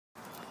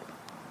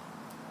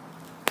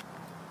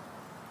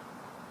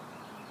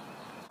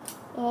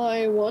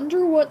I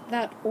wonder what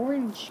that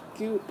orange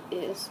goop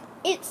is.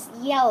 It's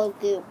yellow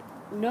goop.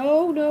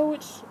 No,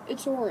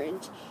 it's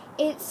orange.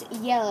 It's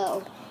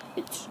yellow.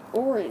 It's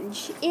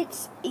orange.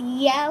 It's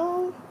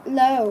yellow.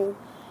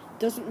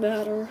 Doesn't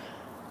matter.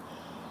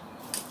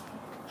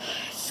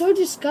 So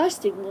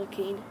disgusting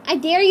looking. I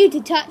dare you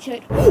to touch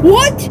it.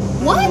 What?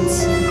 What?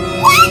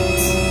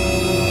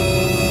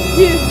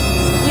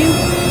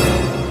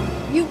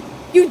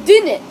 You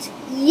didn't.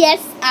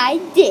 Yes, I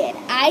did.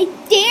 I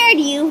dared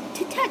you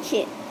to touch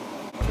it.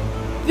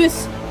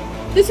 This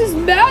is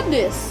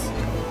madness.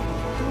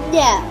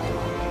 No,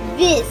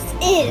 this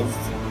is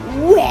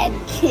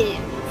Webkinz.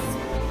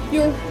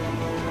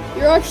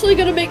 You're actually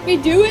gonna make me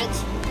do it?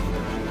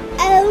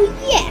 Oh,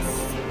 yes.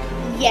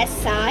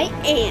 Yes, I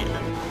am.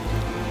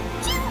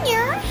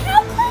 Junior,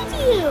 how could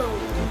you?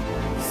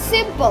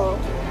 Simple.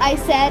 I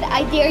said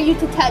I dare you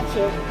to touch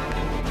it.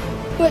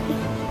 But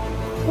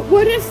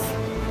what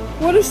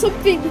if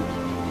something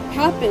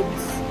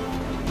happens?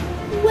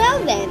 Well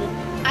then,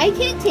 I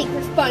can't take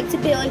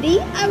responsibility.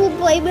 I will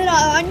blame it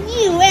all on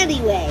you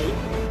anyway.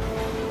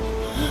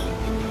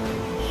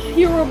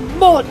 You're a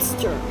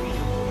monster.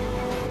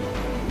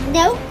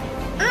 Nope,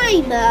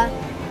 I'm a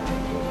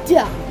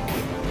duck.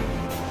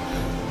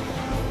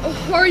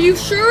 Are you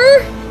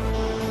sure?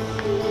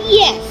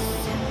 Yes,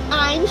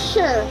 I'm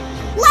sure.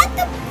 Let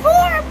the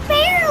poor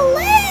bear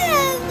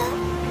live!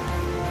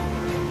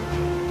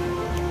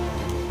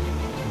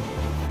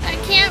 I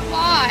can't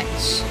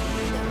watch.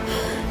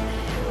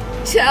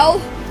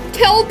 Tell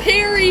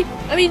Perry.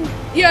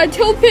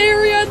 Tell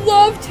Perry I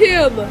loved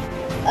him.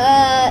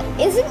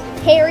 Isn't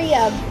Perry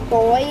a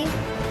boy?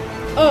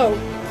 Oh,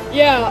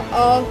 yeah,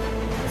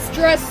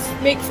 stress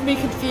makes me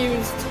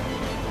confused.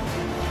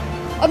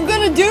 I'm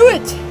gonna do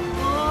it!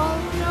 Oh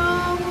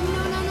no.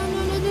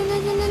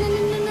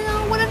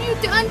 What have you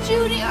done,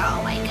 Judy?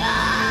 Oh my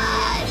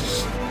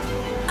gosh.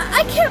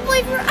 I can't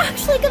believe you're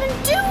actually gonna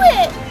do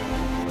it!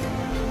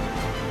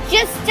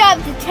 Just stop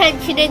the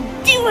tension and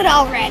do it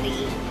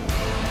already!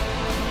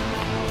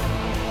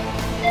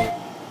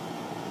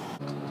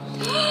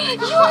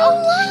 You're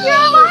alive!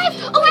 You're alive!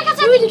 Oh my gosh,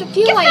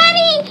 Confetti!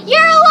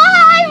 You're alive!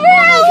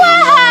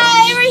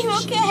 Are you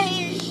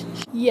okay?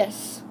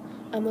 Yes,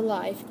 I'm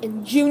alive.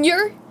 And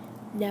Junior,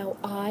 now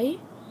I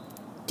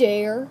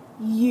dare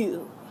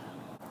you.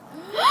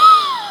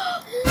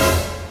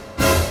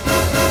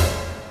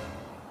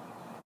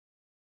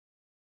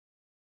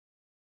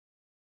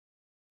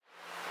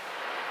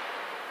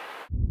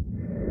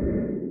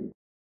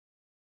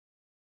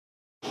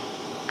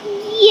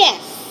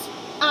 Yes,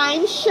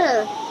 I'm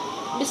sure.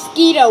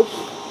 Mosquito,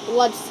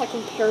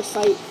 blood-sucking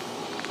parasite.